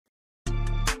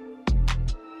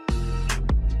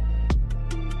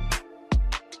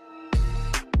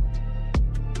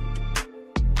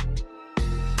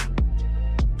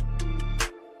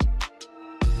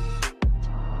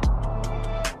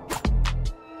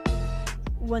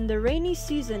When the rainy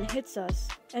season hits us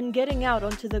and getting out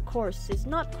onto the course is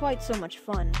not quite so much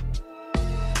fun,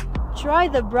 try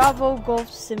the Bravo Golf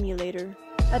Simulator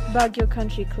at Baguio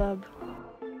Country Club.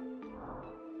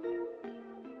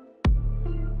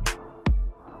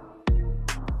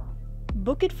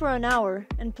 Book it for an hour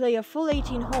and play a full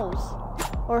 18 holes,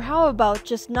 or how about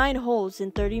just 9 holes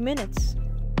in 30 minutes?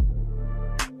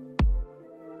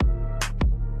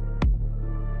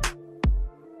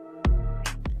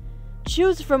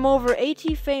 Choose from over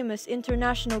 80 famous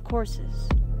international courses.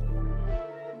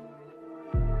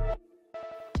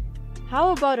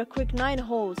 How about a quick 9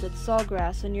 holes at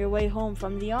Sawgrass on your way home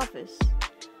from the office?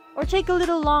 Or take a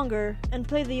little longer and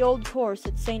play the old course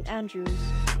at St. Andrews.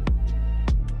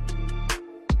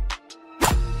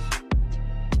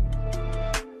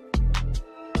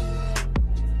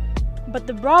 But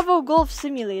the Bravo Golf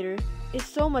Simulator is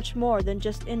so much more than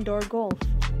just indoor golf.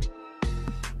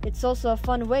 It's also a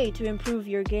fun way to improve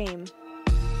your game.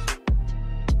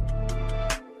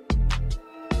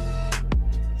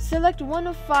 Select one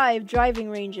of 5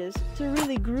 driving ranges to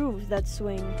really groove that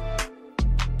swing.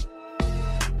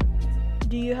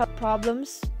 Do you have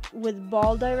problems with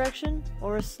ball direction,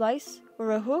 or a slice,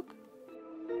 or a hook?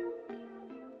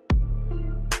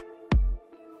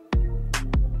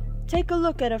 Take a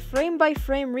look at a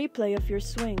frame-by-frame replay of your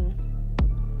swing.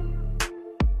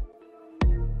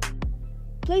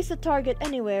 Place a target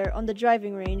anywhere on the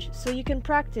driving range so you can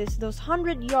practice those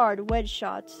 100-yard wedge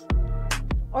shots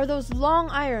or those long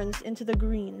irons into the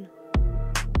green.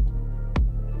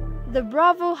 The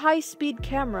Bravo high-speed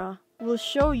camera will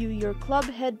show you your club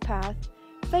head path,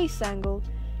 face angle,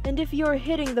 and if you're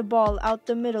hitting the ball out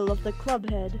the middle of the club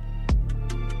head.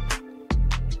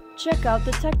 Check out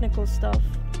the technical stuff.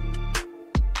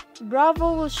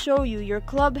 Bravo will show you your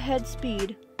club head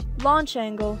speed, launch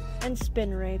angle, and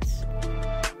spin rates.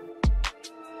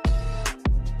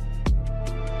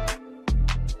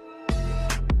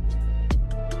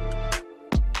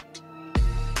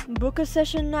 Book a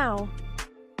session now.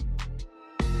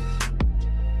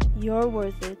 You're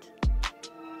worth it.